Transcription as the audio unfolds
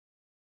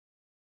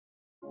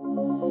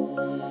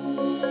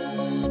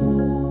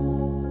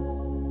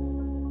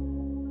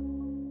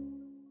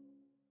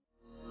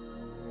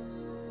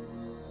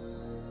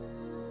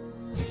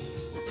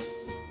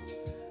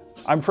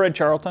I'm Fred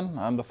Charlton.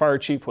 I'm the fire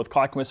chief with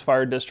ClackCo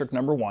Fire District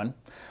Number 1.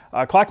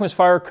 ClackCo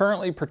Fire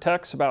currently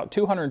protects about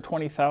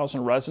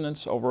 220,000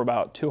 residents over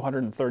about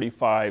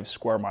 235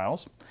 square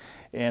miles.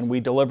 And we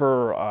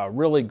deliver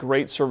really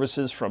great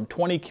services from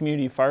 20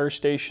 community fire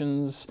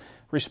stations,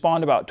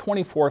 respond about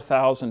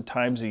 24,000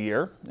 times a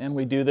year. And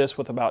we do this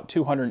with about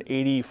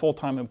 280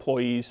 full-time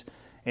employees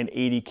and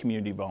 80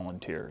 community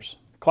volunteers.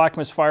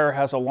 ClackCo Fire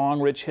has a long,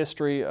 rich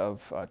history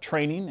of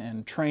training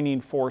and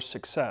training for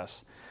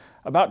success.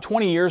 About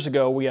 20 years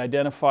ago, we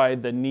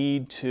identified the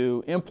need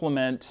to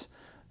implement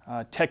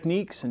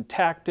techniques and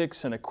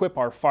tactics and equip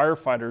our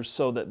firefighters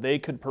so that they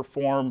could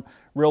perform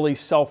really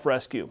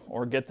self-rescue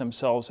or get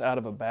themselves out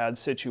of a bad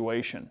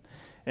situation.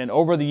 And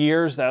over the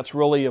years, that's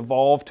really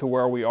evolved to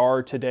where we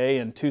are today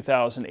in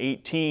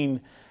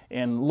 2018.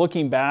 And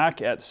looking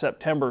back at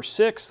September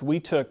 6th, we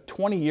took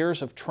 20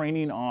 years of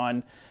training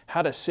on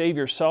how to save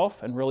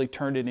yourself and really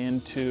turned it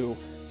into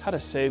how to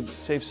save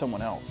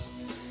someone else.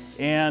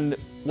 And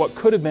what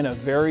could have been a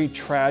very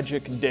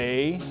tragic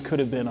day could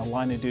have been a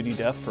line-of-duty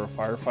death for a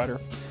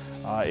firefighter.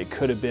 It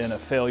could have been a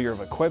failure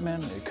of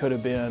equipment. It could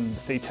have been the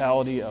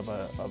fatality of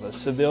a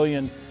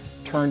civilian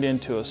turned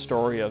into a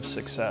story of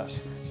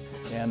success.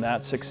 And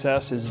that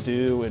success is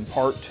due in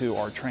part to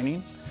our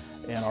training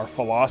and our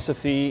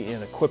philosophy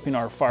in equipping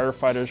our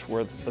firefighters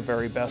with the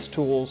very best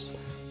tools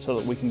so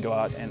that we can go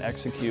out and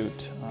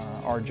execute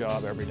our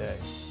job every day.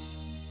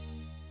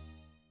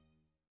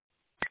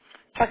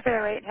 Truck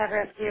 308, head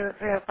rescue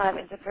 305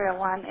 into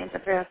 301 into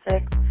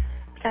 306,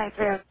 county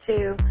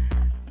 302,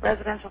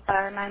 residential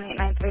fire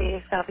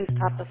 9893 southeast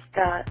top of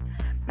Scott.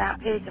 Map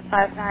page of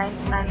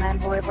 5999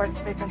 boulevard,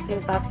 frequency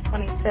is off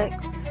 26,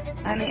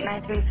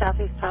 9893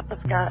 southeast top of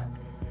Scott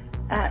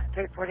at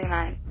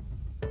 349.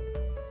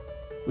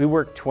 We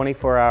work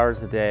 24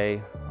 hours a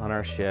day on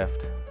our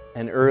shift,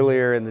 and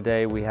earlier in the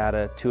day we had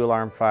a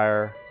 2-alarm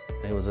fire.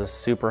 It was a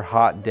super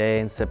hot day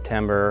in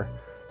September.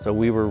 So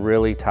we were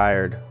really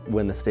tired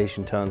when the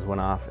station tones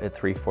went off at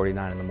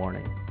 3:49 in the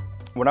morning.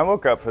 When I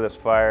woke up for this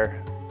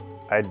fire,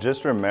 I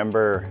just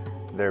remember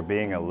there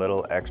being a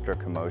little extra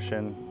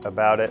commotion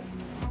about it.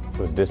 It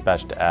was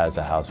dispatched as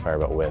a house fire,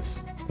 but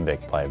with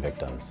live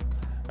victims.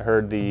 I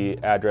heard the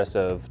address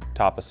of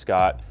top of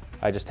Scott.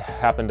 I just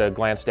happened to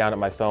glance down at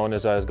my phone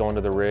as I was going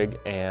to the rig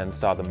and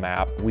saw the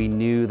map. We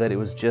knew that it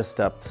was just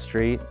up the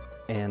street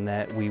and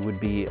that we would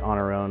be on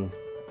our own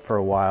for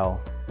a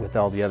while with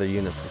all the other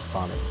units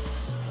responding.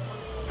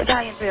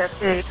 Battalion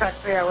 302, truck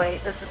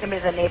 308, this is going to be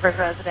the neighbor's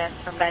residence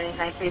from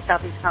 9893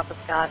 southeast top of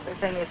Scott. They're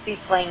saying there's sea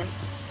flames.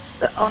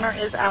 The owner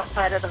is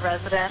outside of the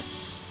residence,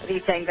 but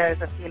he's saying there's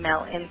a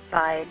female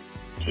inside.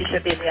 She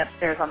should be in the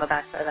upstairs on the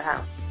back side of the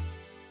house.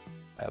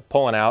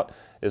 Pulling out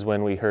is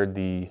when we heard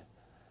the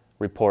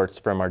reports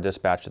from our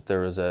dispatch that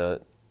there was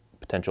a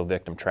potential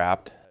victim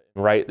trapped.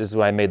 Right as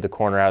I made the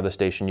corner out of the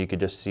station, you could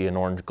just see an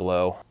orange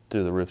glow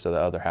through the roofs of the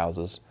other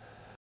houses.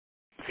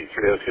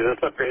 C302,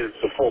 that's upgraded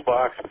to full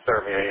box and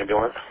start me an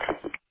ambulance.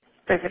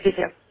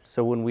 352.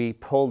 So when we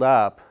pulled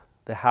up,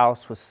 the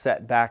house was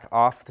set back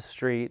off the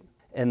street,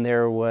 and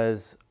there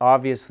was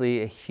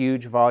obviously a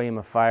huge volume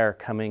of fire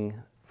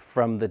coming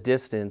from the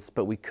distance,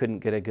 but we couldn't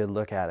get a good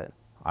look at it.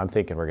 I'm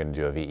thinking we're going to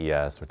do a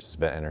VES, which is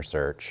Vent Enter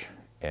Search,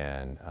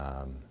 and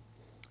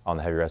on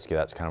the heavy rescue,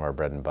 that's kind of our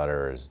bread and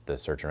butter, is the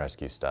search and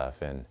rescue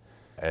stuff. And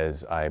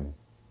as I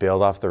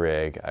bailed off the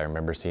rig, I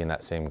remember seeing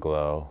that same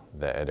glow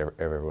that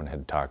everyone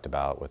had talked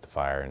about with the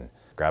fire, and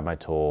grabbed my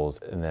tools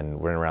and then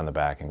went around the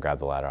back and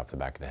grabbed the ladder off the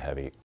back of the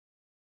heavy.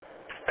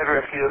 Heavy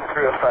rescue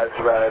 305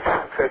 survived.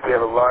 Looks like we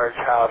have a large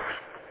house,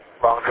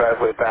 long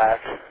driveway back.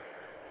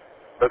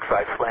 Looks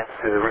like flames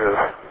through the roof.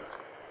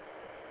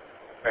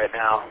 Right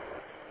now,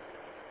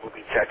 we'll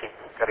be checking.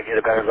 Got to get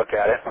a better look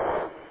at it.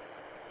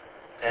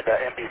 And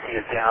MBC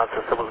is down,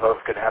 so some of us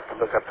are going to have to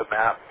look up the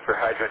map for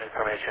hydrant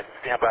information.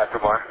 Stand by for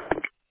more.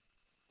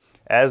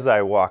 As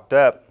I walked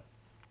up,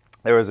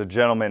 there was a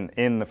gentleman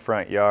in the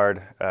front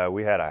yard.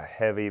 We had a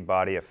heavy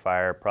body of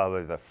fire,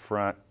 probably the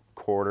front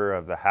quarter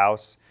of the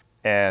house,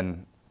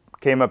 and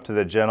came up to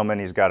the gentleman.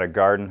 He's got a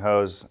garden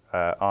hose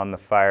on the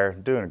fire,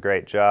 doing a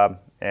great job,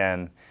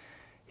 and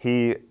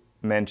he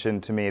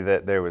mentioned to me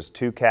that there was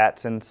 2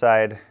 cats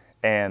inside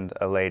and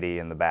a lady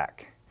in the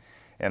back.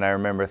 And I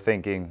remember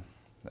thinking,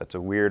 that's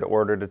a weird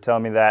order to tell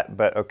me that,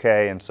 but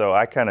okay. And so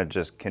I kind of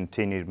just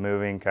continued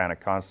moving, kind of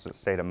constant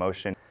state of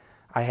motion.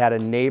 I had a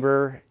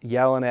neighbor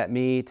yelling at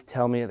me to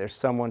tell me that there's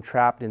someone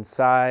trapped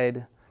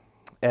inside.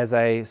 As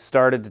I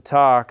started to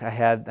talk,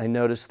 I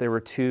noticed there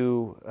were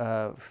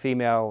 2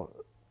 female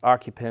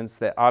occupants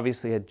that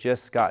obviously had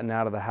just gotten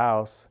out of the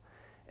house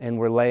and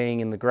were laying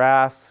in the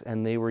grass,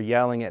 and they were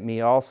yelling at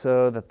me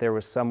also that there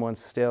was someone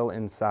still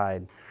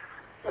inside.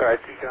 All right,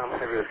 TCOM,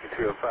 Heavy Rescue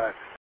 305.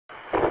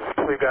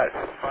 We've got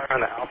fire on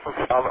the Alpha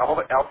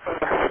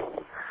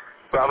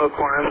Bravo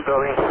corner of the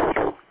building.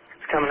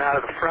 It's coming out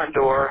of the front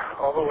door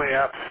all the way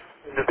up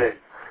into the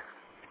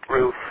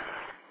roof.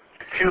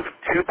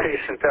 Two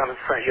patients down in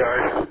the front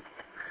yard.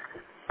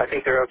 I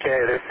think they're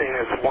okay. They're saying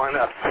there's one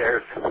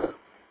upstairs.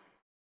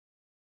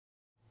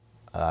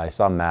 I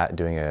saw Matt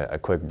doing a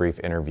quick brief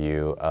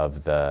interview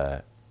of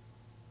the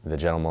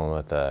gentleman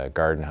with the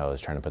garden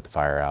hose trying to put the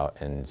fire out,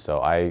 and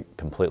so I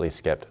completely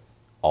skipped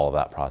all of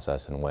that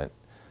process and went.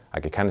 I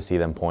could kind of see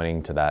them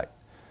pointing to that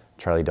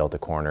Charlie Delta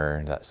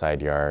corner, that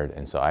side yard,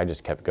 and so I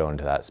just kept going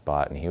to that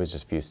spot, and he was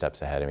just a few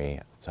steps ahead of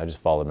me, so I just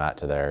followed Matt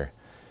to there.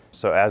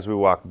 So as we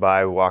walked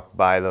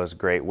by those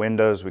great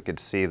windows, we could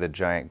see the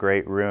giant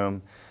great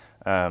room,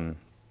 and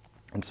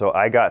so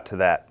I got to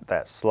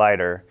that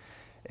slider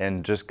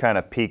and just kind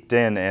of peeked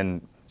in,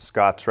 and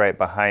Scott's right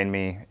behind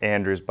me,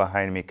 Andrew's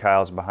behind me,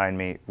 Kyle's behind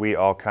me. We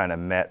all kind of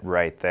met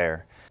right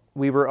there.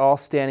 We were all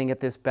standing at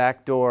this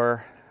back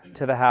door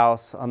to the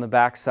house on the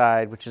back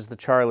side, which is the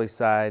Charlie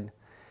side.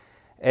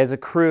 As a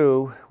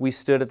crew, we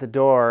stood at the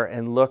door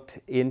and looked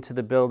into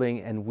the building,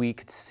 and we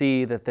could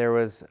see that there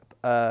was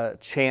a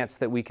chance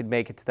that we could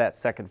make it to that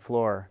second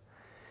floor.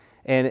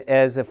 And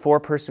as a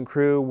four-person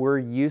crew, we're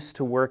used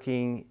to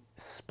working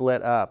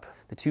split up.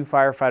 The two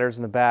firefighters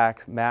in the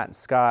back, Matt and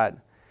Scott,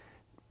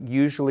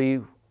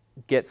 usually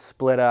get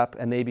split up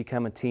and they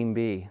become a Team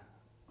B.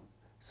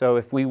 So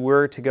if we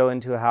were to go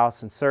into a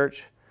house and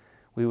search,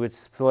 we would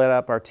split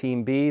up our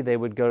Team B. They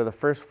would go to the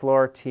first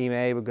floor, Team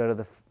A would go to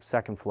the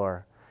second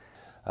floor.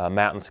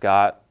 Matt and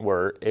Scott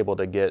were able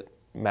to get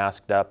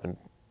masked up and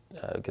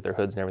get their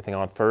hoods and everything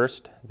on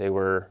first. They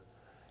were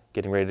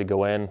getting ready to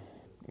go in,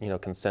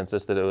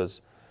 consensus that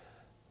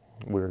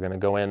we were going to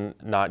go in,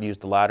 not use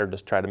the ladder,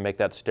 just try to make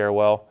that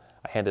stairwell.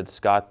 I handed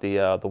Scott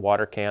the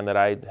water can that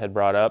I had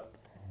brought up.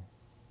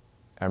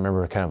 I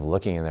remember kind of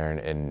looking in there,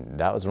 and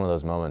that was one of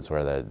those moments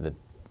where the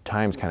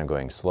time's kind of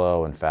going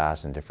slow and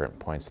fast in different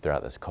points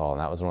throughout this call,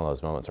 and that was one of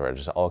those moments where it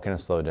just all kind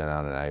of slowed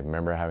down, and I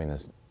remember having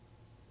this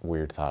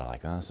weird thought,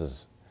 like, oh, this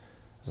is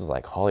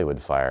like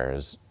Hollywood fire.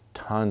 There's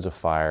tons of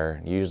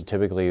fire. Usually,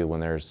 typically, when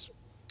there's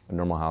a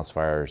normal house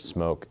fire,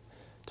 smoke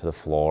to the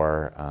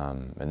floor.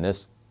 In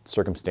this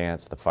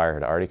circumstance, the fire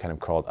had already kind of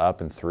crawled up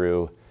and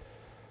through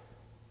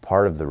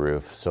part of the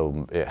roof,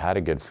 so it had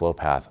a good flow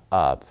path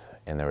up,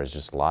 and there was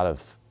just a lot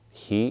of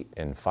heat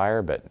and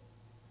fire, but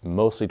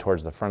mostly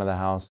towards the front of the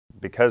house.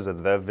 Because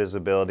of the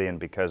visibility and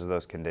because of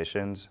those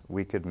conditions,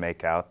 we could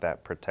make out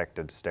that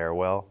protected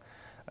stairwell.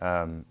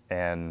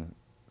 And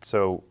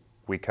so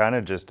we kind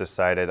of just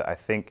decided, I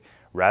think,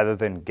 rather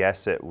than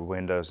guess at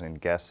windows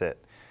and guess at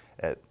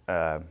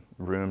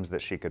rooms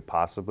that she could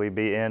possibly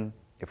be in,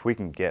 if we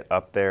can get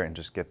up there and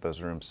just get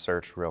those rooms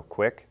searched real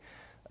quick,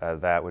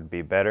 that would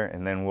be better.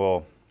 And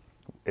then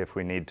if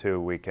we need to,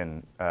 we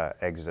can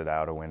exit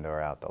out a window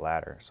or out the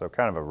ladder. So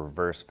kind of a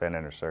reverse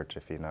vent search,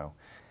 if you know.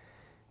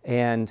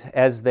 And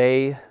as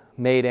they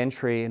made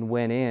entry and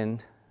went in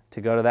to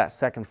go to that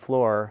second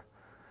floor,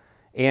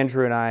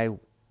 Andrew and I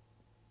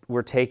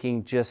were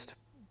taking just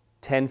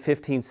 10,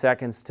 15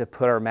 seconds to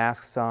put our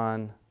masks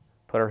on,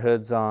 put our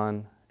hoods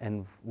on,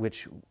 and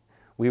which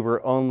we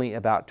were only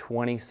about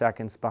 20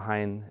 seconds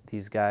behind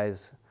these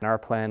guys. And our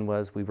plan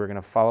was we were going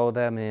to follow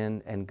them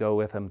in and go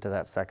with them to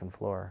that second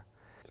floor.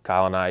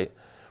 Kyle and I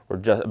were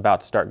just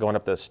about to start going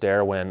up the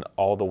stair when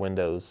all the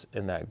windows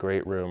in that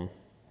great room,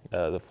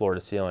 the floor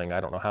to ceiling,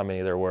 I don't know how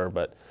many there were,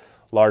 but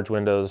large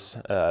windows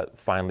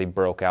finally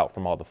broke out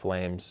from all the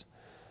flames.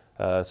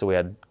 So we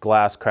had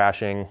glass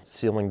crashing,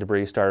 ceiling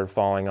debris started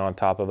falling on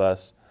top of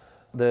us.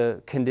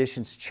 The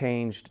conditions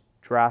changed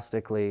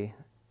drastically,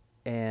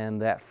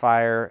 and that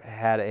fire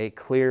had a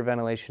clear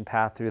ventilation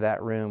path through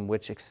that room,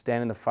 which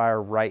extended the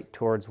fire right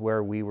towards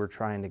where we were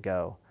trying to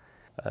go.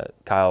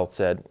 Kyle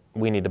said,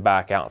 we need to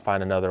back out and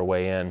find another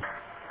way in.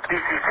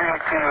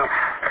 DC-302,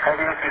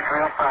 heavy rescue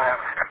 305.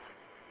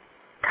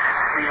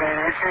 We made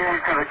entry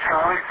into the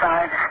Charlie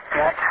side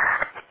deck,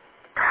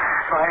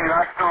 sliding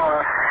left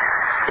door.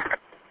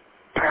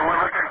 And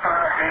we're looking for,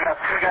 we got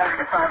two guys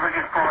inside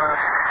looking for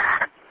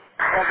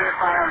heavy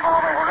fire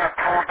involvement. We're going to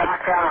pull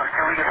back out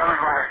until we get hose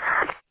wires.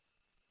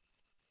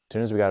 As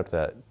soon as we got up to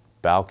that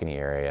balcony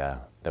area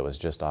that was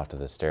just off to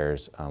the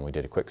stairs, we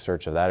did a quick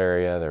search of that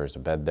area. There was a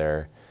bed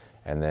there.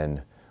 And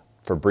then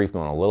for a brief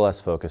moment, a little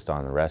less focused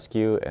on the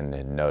rescue, and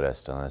had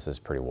noticed, oh, this is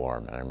pretty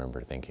warm. And I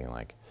remember thinking,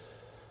 like,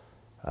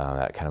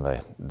 that kind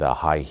of the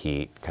high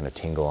heat kind of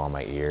tingle on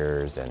my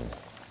ears, and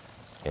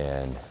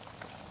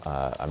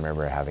I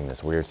remember having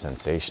this weird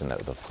sensation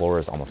that the floor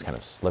is almost kind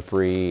of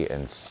slippery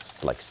and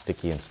like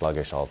sticky and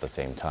sluggish all at the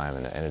same time,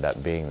 and it ended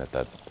up being that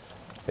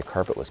the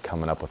carpet was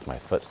coming up with my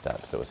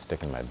footsteps. It was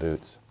sticking my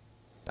boots.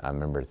 I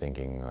remember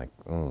thinking, like,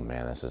 oh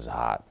man, this is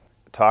hot.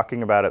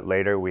 Talking about it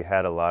later, we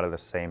had a lot of the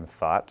same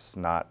thoughts,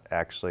 not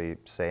actually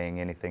saying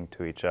anything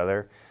to each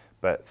other,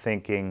 but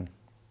thinking,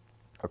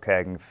 okay,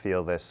 I can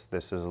feel this.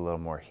 This is a little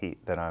more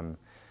heat than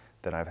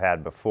I've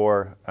had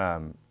before.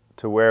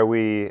 To where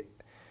we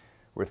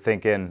were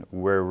thinking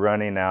we're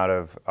running out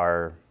of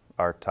our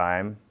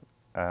time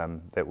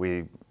that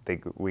we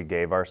think we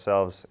gave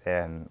ourselves,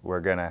 and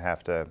we're gonna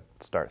have to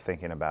start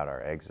thinking about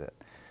our exit.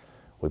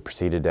 We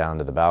proceeded down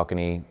to the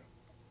balcony,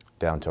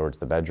 down towards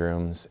the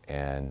bedrooms,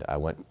 and I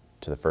went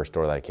to the first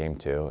door that I came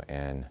to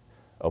and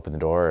opened the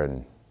door,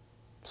 and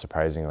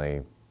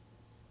surprisingly,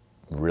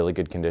 really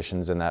good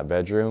conditions in that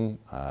bedroom,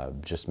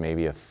 just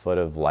maybe a foot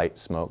of light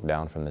smoke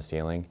down from the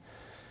ceiling.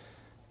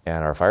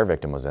 And our fire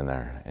victim was in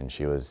there, and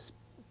she was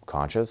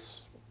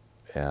conscious,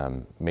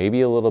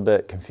 maybe a little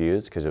bit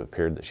confused because it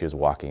appeared that she was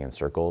walking in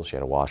circles. She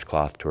had a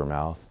washcloth to her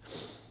mouth,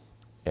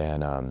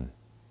 and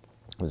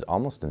was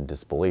almost in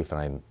disbelief.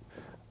 And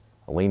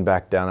I leaned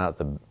back down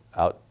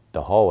out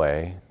the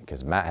hallway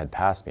because Matt had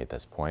passed me at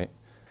this point.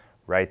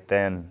 Right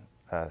then,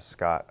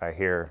 Scott, I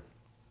hear,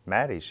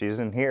 "Maddie, she's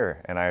in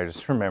here." And I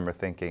just remember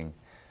thinking,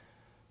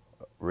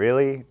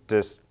 really?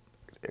 Just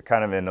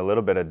kind of in a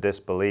little bit of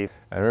disbelief.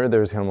 I remember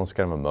there was almost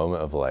kind of a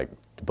moment of like,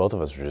 both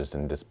of us were just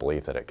in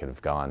disbelief that it could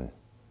have gone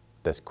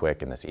this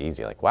quick and this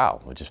easy. Like,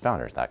 wow, we just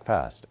found her that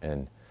fast.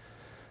 And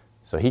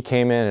so he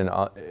came in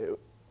and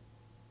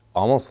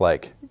almost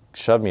like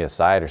shoved me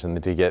aside or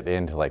something to get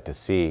in to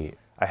see.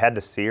 I had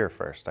to see her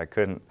first. I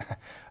couldn't,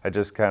 I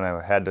just kind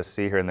of had to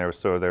see her, and there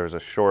was a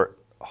short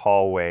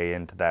hallway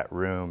into that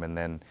room, and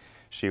then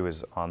she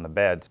was on the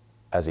bed.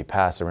 As he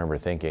passed, I remember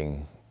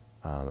thinking,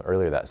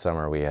 earlier that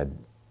summer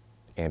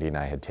Andy and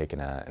I had taken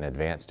an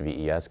advanced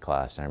VES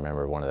class, and I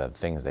remember one of the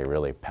things they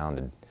really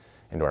pounded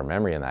into our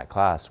memory in that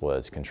class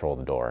was control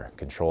the door,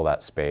 control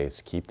that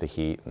space, keep the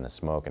heat and the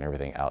smoke and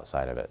everything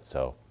outside of it.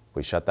 So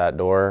we shut that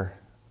door,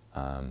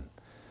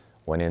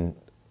 went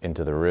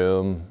into the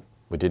room.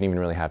 We didn't even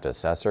really have to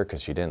assess her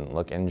because she didn't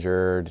look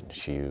injured.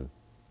 She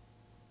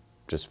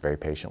just very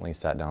patiently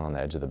sat down on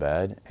the edge of the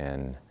bed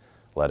and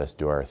let us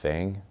do our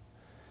thing.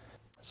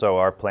 So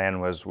our plan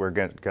was we're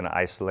going to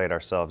isolate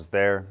ourselves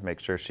there, make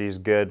sure she's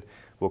good.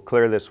 We'll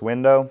clear this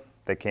window.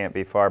 They can't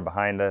be far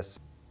behind us.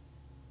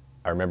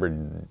 I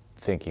remember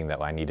thinking that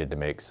I needed to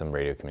make some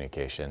radio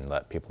communication,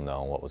 let people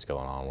know what was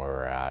going on, where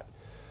we're at.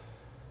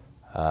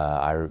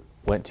 I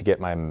went to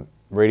get my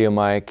radio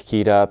mic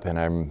keyed up, and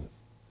I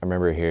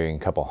remember hearing a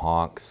couple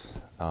honks,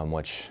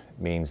 which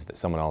means that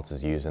someone else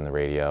is using the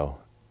radio.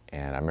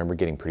 And I remember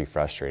getting pretty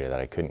frustrated that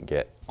I couldn't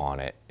get on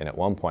it. And at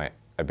one point,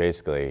 I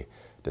basically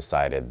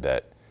decided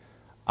that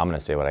I'm going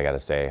to say what I got to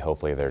say.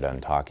 Hopefully they're done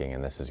talking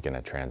and this is going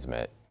to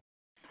transmit.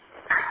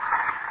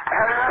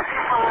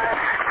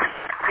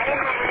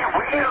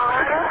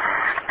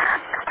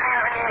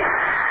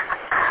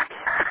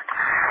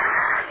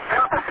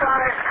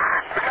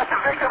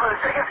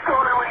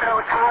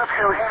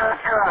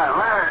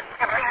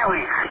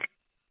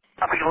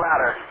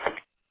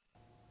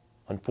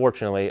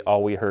 Unfortunately,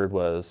 all we heard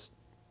was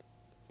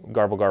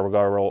garble, garble,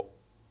 garble,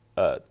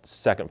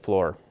 second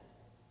floor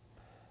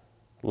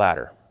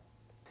ladder.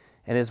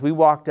 And as we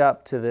walked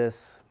up to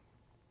this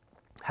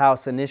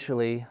house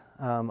initially,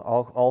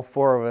 all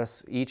four of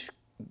us each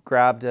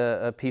grabbed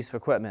a piece of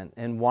equipment,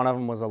 and one of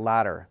them was a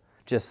ladder.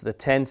 Just the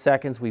 10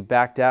 seconds we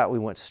backed out, we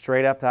went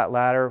straight up that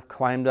ladder,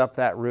 climbed up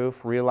that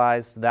roof,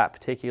 realized that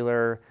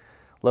particular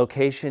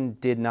location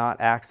did not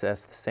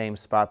access the same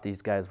spot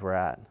these guys were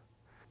at.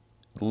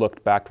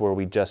 Looked back to where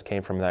we just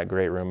came from, that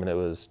great room, and it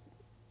was,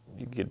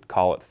 you could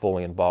call it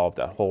fully involved.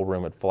 That whole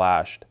room had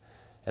flashed.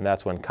 And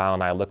that's when Kyle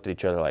and I looked at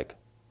each other like,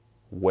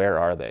 where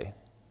are they?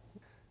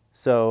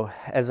 So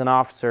as an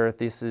officer,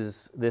 this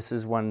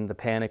is when the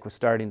panic was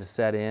starting to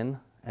set in,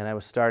 and I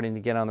was starting to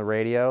get on the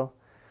radio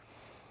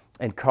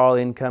and call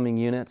incoming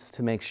units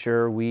to make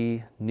sure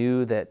we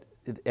knew that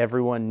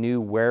everyone knew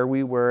where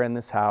we were in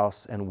this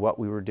house and what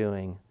we were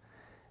doing,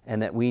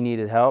 and that we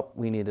needed help,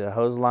 we needed a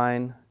hose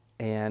line,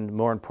 and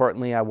more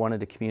importantly, I wanted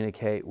to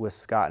communicate with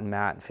Scott and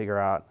Matt and figure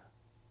out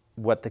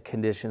what the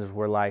conditions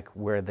were like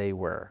where they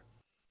were.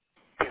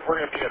 We're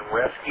going to be in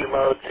rescue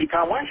mode.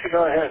 CCOM, why don't you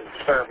go ahead and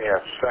start me a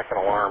second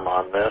alarm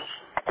on this?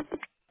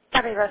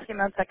 Copy, rescue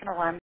mode, second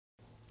alarm.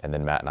 And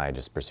then Matt and I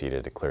just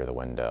proceeded to clear the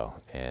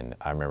window. And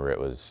I remember it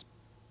was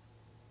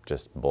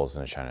just bulls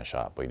in a china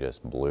shop. We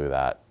just blew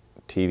that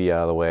TV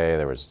out of the way.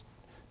 There was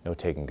no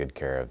taking good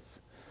care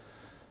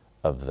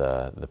of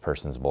the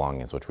person's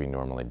belongings, which we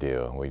normally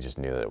do. We just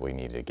knew that we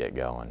needed to get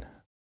going.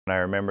 And I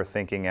remember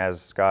thinking,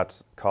 as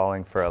Scott's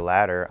calling for a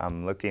ladder,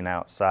 I'm looking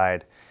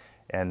outside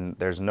and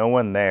there's no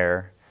one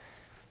there,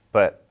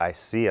 but I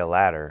see a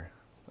ladder,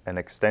 an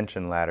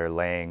extension ladder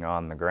laying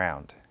on the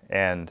ground.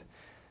 And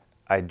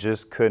I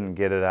just couldn't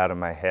get it out of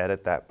my head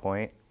at that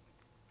point.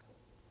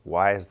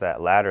 Why is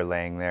that ladder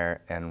laying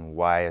there, and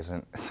why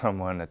isn't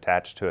someone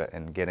attached to it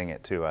and getting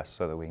it to us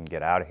so that we can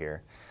get out of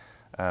here?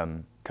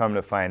 Come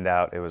to find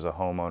out, it was a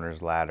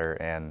homeowner's ladder,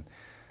 and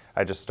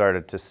I just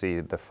started to see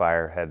the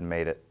fire had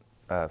made it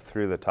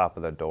through the top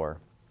of the door.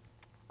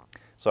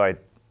 So I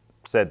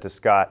said to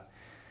Scott,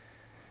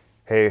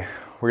 hey,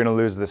 we're going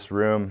to lose this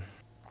room.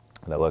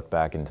 And I looked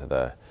back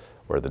into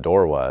where the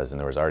door was, and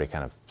there was already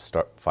kind of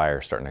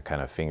fire starting to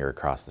kind of finger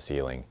across the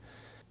ceiling.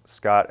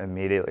 Scott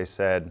immediately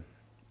said,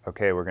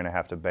 okay, we're going to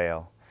have to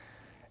bail.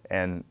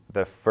 And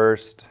the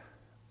first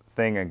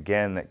thing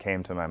again that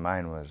came to my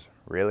mind was,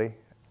 really?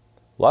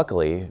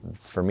 Luckily,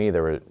 for me,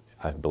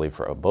 I believe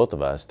for both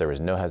of us, there was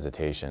no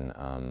hesitation.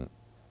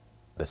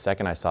 The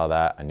second I saw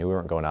that, I knew we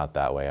weren't going out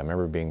that way. I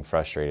remember being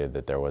frustrated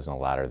that there wasn't a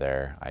ladder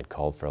there. I'd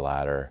called for a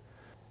ladder.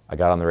 I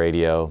got on the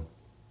radio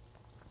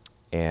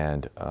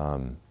and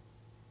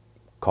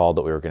called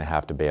that we were going to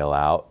have to bail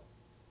out.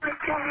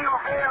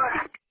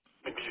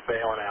 Maybe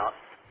bailing out.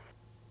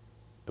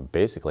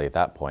 Basically, at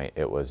that point,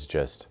 it was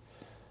just,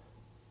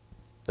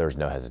 there was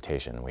no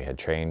hesitation. We had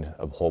trained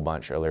a whole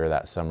bunch earlier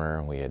that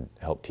summer. We had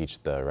helped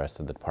teach the rest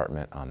of the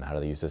department on how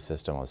to use the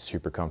system. I was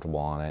super comfortable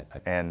on it.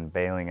 And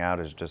bailing out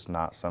is just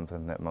not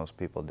something that most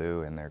people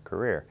do in their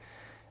career.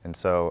 And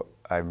so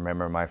I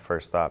remember my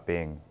first thought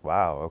being,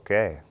 wow,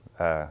 okay,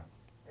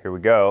 here we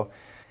go.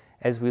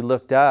 As we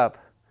looked up,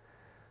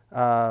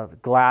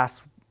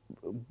 glass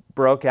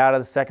broke out of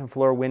the second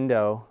floor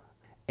window,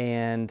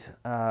 and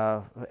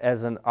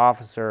as an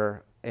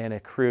officer and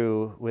a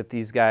crew with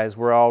these guys,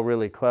 we're all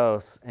really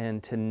close,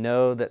 and to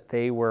know that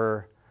they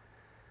were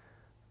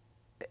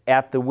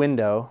at the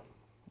window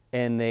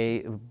and they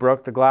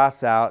broke the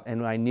glass out,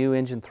 and I knew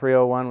engine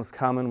 301 was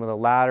coming with a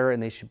ladder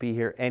and they should be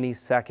here any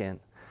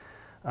second.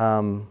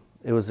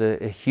 It was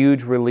a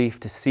huge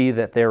relief to see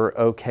that they were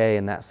okay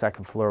in that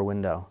second floor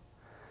window.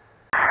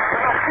 We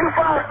got 2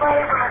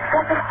 firefighters on the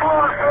second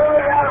floor,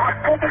 early out of the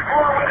second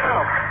floor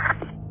window.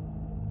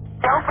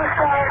 Delta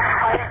side,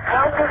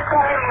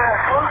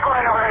 close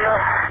line over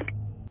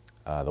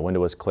here. The window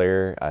was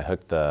clear. I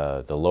hooked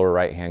the lower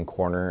right-hand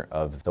corner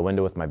of the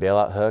window with my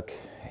bailout hook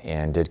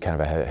and did kind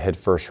of a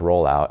head-first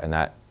rollout, and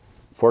that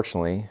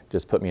fortunately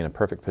just put me in a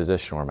perfect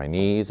position where my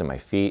knees and my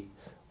feet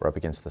were up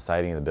against the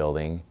siding of the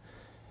building,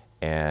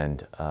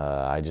 and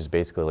I just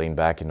basically leaned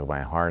back into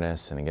my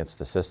harness and against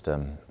the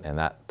system, and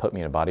that put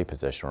me in a body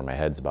position where my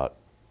head's about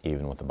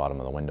even with the bottom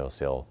of the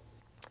windowsill.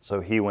 So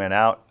he went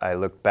out, I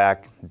looked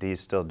back, Dee's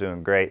still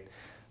doing great.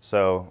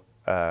 So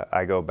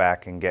I go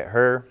back and get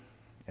her.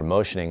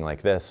 Motioning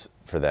like this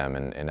for them,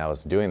 and I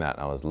was doing that,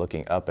 and I was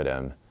looking up at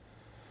him.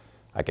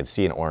 I could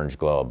see an orange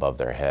glow above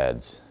their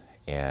heads,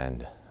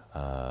 and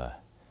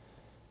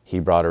he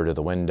brought her to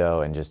the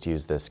window and just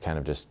used this kind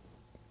of just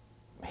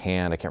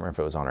hand, I can't remember if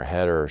it was on her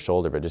head or her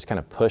shoulder, but just kind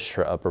of pushed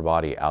her upper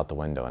body out the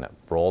window, and it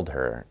rolled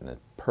her in the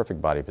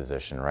perfect body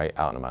position right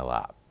out into my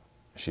lap.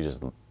 She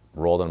just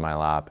rolled in my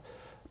lap,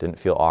 didn't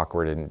feel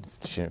awkward,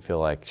 she didn't feel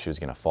like she was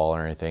going to fall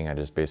or anything. I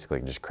just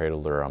basically just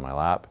cradled her on my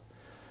lap.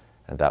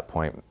 At that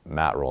point,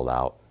 Matt rolled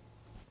out.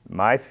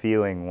 My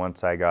feeling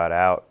once I got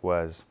out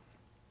was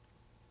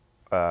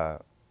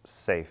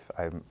safe.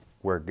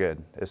 We're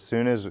good. As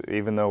soon as,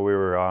 even though we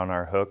were on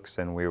our hooks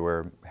and we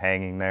were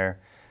hanging there,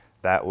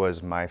 that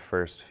was my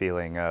first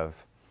feeling of,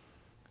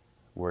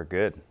 we're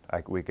good.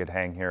 We could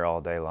hang here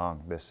all day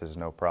long. This is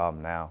no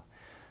problem now.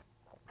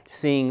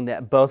 Seeing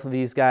that both of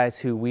these guys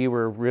who we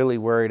were really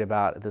worried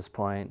about at this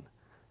point,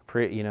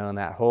 you know, in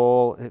that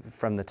whole,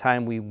 from the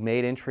time we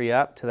made entry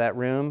up to that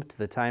room to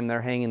the time they're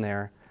hanging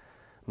there,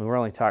 I mean, we're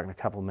only talking a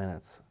couple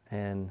minutes.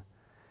 And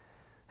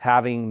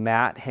having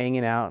Matt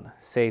hanging out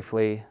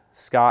safely,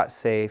 Scott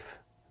safe,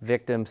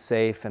 victim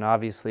safe and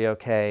obviously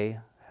okay,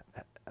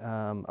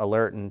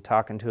 alert and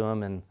talking to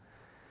him and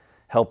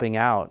helping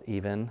out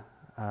even.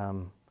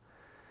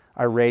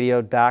 I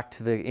radioed back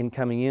to the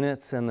incoming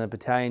units and the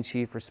battalion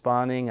chief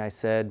responding. I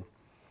said,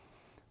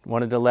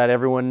 wanted to let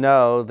everyone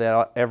know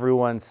that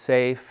everyone's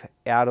safe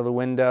out of the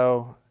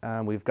window.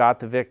 We've got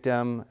the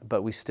victim,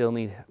 but we still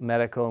need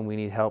medical and we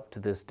need help to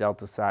this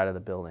Delta side of the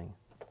building.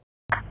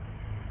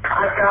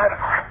 I've got 2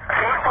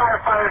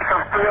 firefighters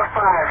from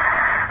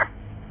 305.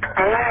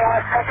 They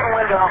are second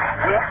window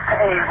with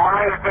a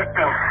live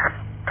victim.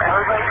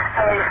 Everybody's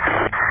safe.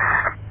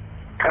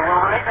 And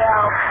we're right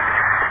down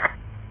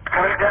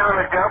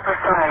the Delta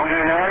side. We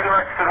need an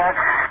ambulance to that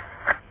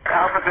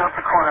Alpha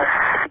Delta corner.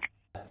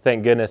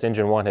 Thank goodness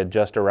Engine 1 had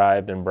just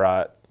arrived and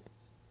brought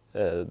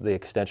the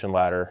extension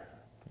ladder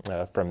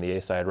from the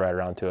A side right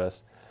around to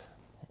us.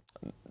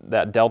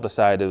 That Delta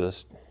side, it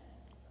was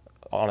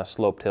on a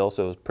sloped hill,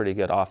 so it was pretty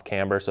good off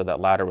camber, so that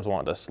ladder was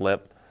wanting to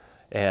slip,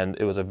 and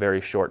it was a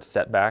very short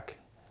setback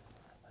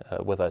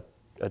with a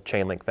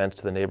chain link fence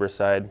to the neighbor's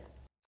side.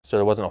 So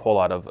there wasn't a whole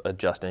lot of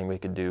adjusting we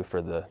could do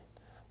for the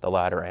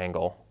ladder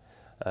angle.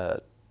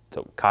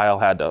 So Kyle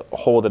had to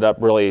hold it up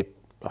really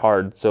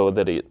hard so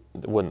that it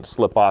wouldn't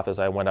slip off as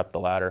I went up the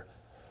ladder.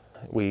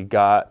 We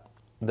got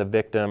the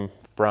victim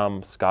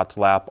from Scott's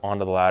lap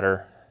onto the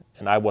ladder,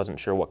 and I wasn't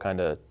sure what kind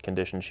of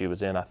condition she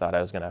was in. I thought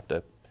I was going to have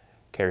to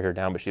carry her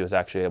down, but she was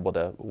actually able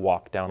to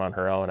walk down on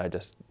her own. I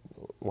just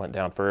went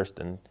down first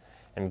and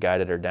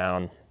guided her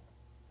down.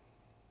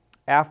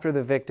 After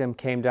the victim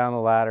came down the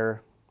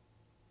ladder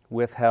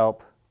with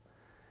help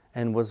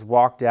and was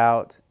walked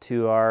out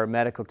to our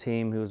medical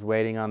team who was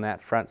waiting on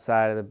that front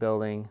side of the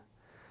building,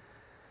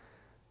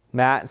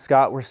 Matt and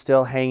Scott were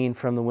still hanging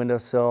from the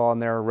windowsill on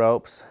their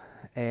ropes,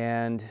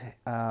 and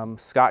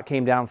Scott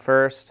came down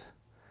first,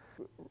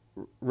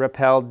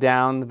 rappelled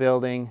down the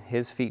building,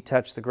 his feet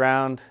touched the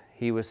ground,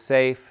 he was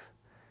safe,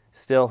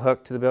 still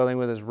hooked to the building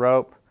with his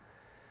rope.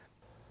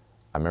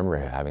 I remember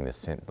having this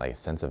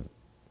sense of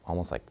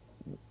almost like,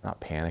 not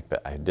panic,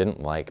 but I didn't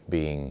like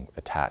being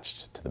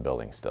attached to the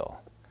building still.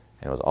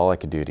 And it was all I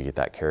could do to get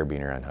that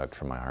carabiner unhooked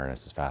from my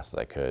harness as fast as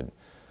I could.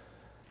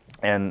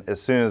 And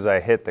as soon as I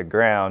hit the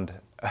ground,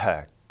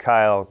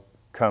 Kyle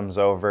comes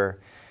over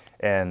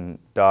and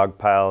dog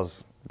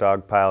piles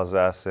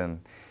us,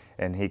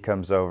 and he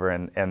comes over,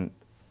 and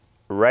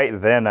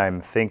right then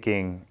I'm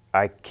thinking,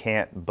 I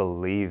can't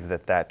believe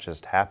that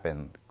just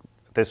happened.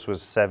 This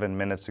was 7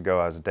 minutes ago,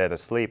 I was dead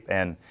asleep,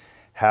 and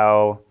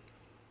how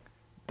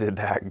did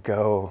that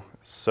go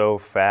so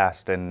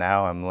fast? And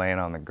now I'm laying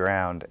on the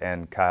ground,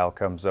 and Kyle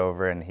comes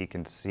over, and he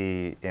can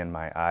see in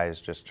my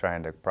eyes just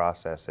trying to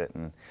process it,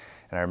 and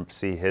I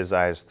see his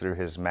eyes through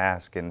his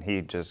mask, and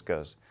he just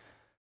goes,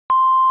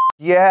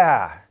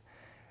 yeah.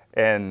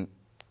 And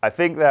I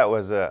think that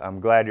was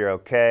I'm glad you're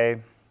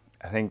okay.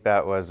 I think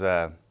that was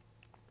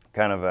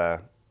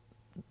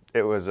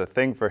it was a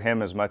thing for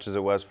him as much as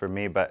it was for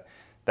me, but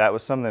that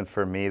was something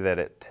for me that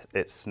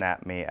it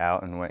snapped me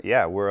out and went,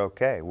 yeah, we're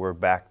okay, we're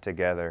back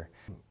together.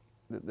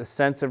 The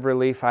sense of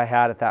relief I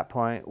had at that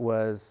point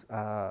was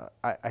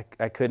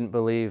I couldn't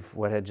believe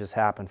what had just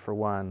happened, for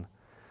one.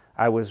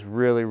 I was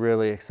really,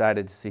 really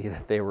excited to see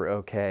that they were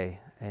okay,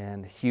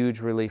 and huge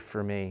relief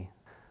for me.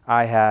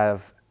 I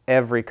have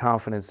every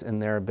confidence in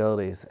their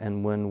abilities,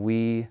 and when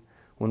we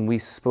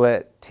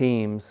split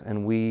teams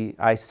and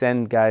I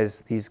send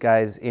these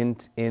guys in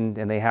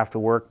and they have to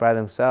work by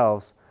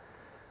themselves,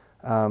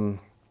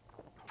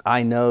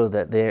 I know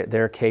that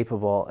they're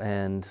capable,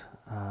 and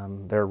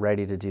they're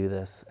ready to do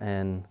this.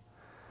 And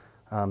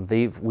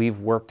we've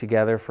worked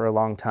together for a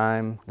long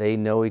time. They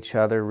know each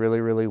other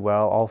really, really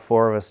well. All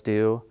four of us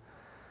do.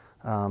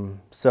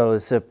 So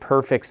it's a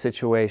perfect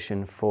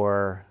situation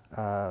for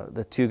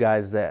the two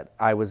guys that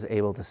I was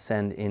able to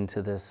send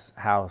into this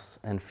house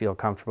and feel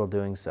comfortable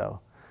doing so.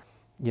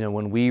 You know,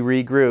 when we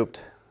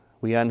regrouped,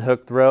 we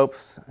unhooked the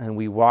ropes and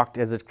we walked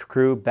as a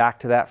crew back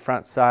to that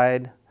front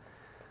side.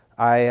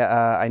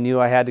 I knew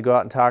I had to go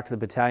out and talk to the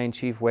battalion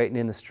chief waiting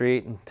in the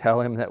street and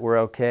tell him that we're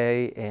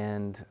okay,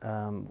 and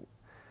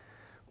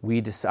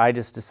I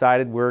just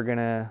decided we're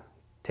gonna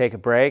take a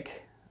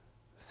break,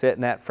 sit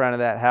in that front of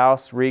that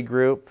house,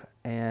 regroup,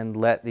 and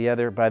let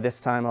by this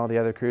time all the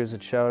other crews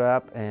had showed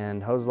up,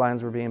 and hose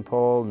lines were being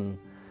pulled, and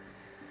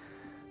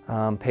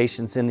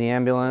patients in the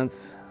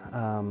ambulance.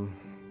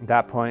 At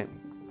that point,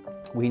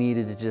 we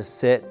needed to just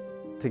sit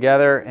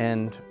together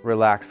and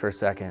relax for a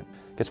second.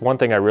 I guess one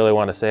thing I really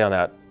want to say on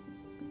that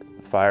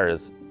fire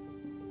is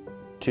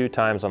 2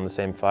 times on the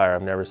same fire,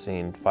 I've never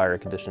seen fire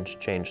conditions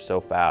change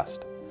so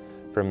fast.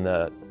 From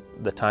the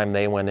time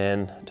they went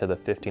in to the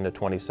 15 to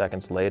 20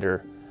 seconds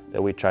later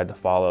that we tried to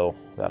follow,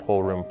 that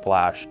whole room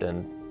flashed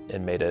and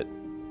made it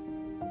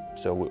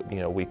so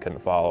we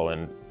couldn't follow.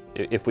 And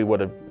if we would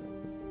have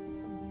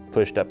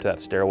pushed up to that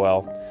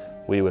stairwell,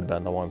 we would have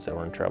been the ones that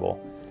were in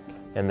trouble.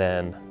 And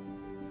then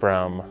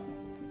from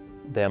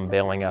them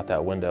bailing out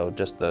that window,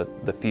 just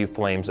the few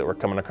flames that were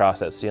coming across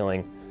that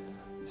ceiling,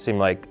 seemed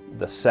like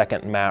the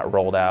second mat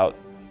rolled out,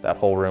 that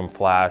whole room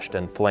flashed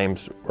and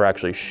flames were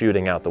actually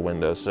shooting out the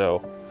window.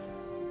 So,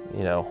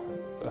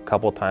 a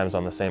couple times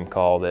on the same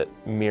call that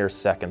mere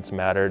seconds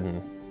mattered,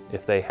 and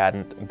if they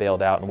hadn't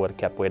bailed out and would have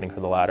kept waiting for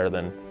the ladder,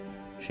 then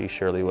she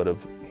surely would have,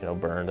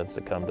 burned and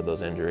succumbed to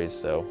those injuries.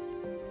 So,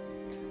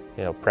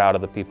 proud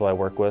of the people I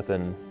work with,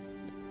 and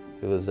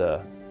it was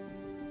a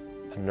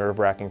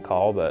nerve-wracking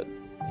call, but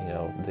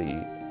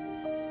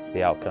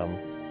the outcome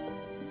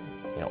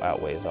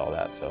outweighs all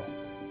that. So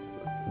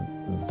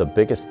the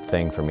biggest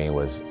thing for me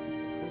was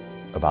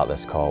about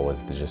this call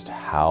was just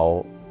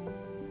how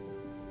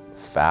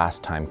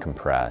fast time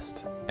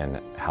compressed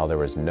and how there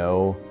was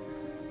no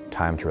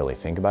time to really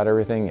think about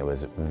everything. It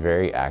was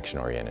very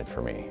action-oriented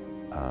for me.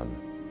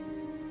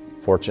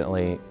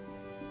 Fortunately,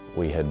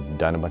 we had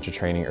done a bunch of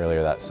training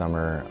earlier that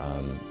summer.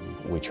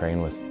 We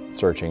trained with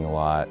searching a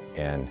lot,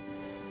 and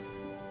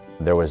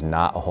there was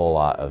not a whole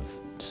lot of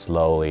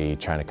slowly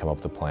trying to come up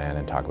with a plan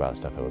and talk about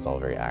stuff. It was all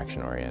very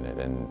action-oriented,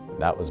 and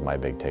that was my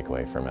big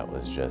takeaway from it,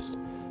 was just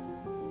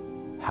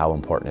how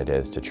important it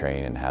is to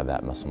train and have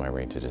that muscle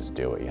memory to just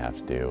do what you have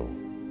to do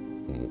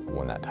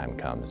when that time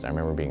comes. And I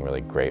remember being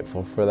really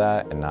grateful for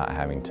that and not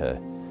having to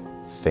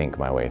think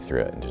my way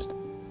through it and just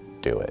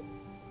do it.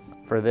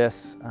 For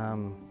this,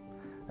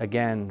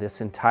 again,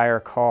 this entire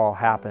call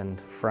happened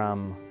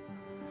from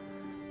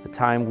the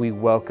time we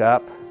woke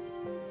up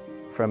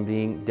from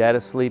being dead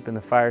asleep in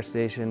the fire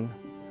station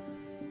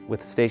with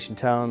the station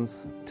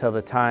tones till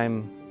the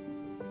time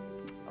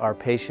our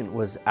patient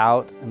was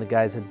out and the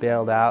guys had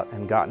bailed out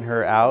and gotten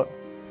her out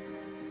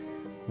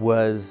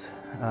was,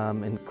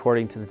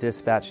 according to the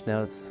dispatch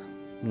notes,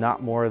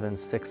 not more than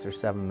 6 or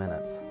 7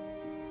 minutes.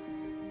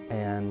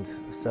 And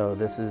so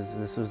this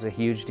was a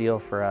huge deal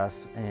for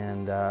us,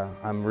 and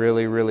I'm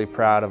really, really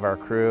proud of our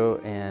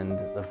crew and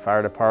the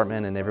fire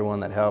department and everyone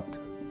that helped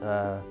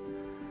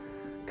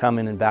come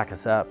in and back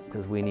us up,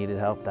 because we needed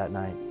help that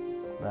night.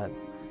 But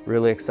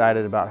really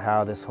excited about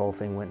how this whole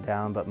thing went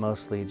down, but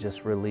mostly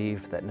just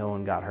relieved that no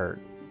one got hurt.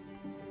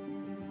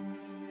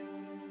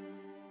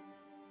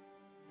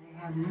 They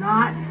have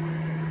not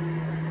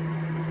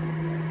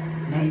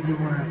made the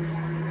words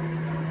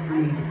for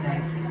me to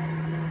thank you.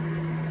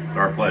 It's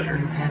our pleasure.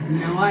 You have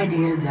no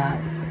idea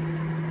that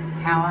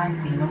how I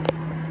feel,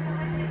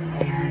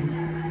 and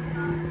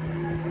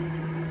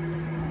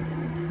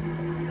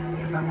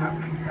hung up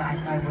with you guys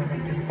over where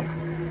they do.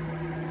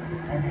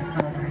 And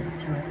that's all there is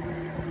to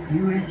it. You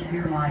risked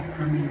your life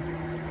for me.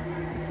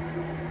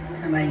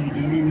 Somebody you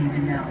didn't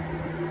even know.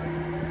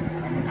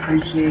 And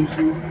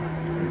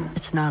appreciation.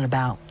 It's not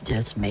about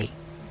just me.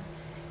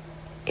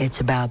 It's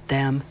about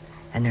them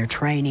and their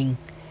training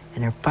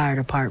and their fire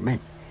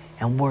department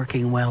and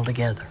working well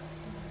together.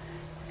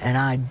 And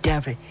I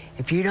definitely,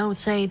 if you don't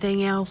say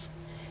anything else,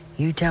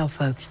 you tell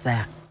folks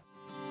that.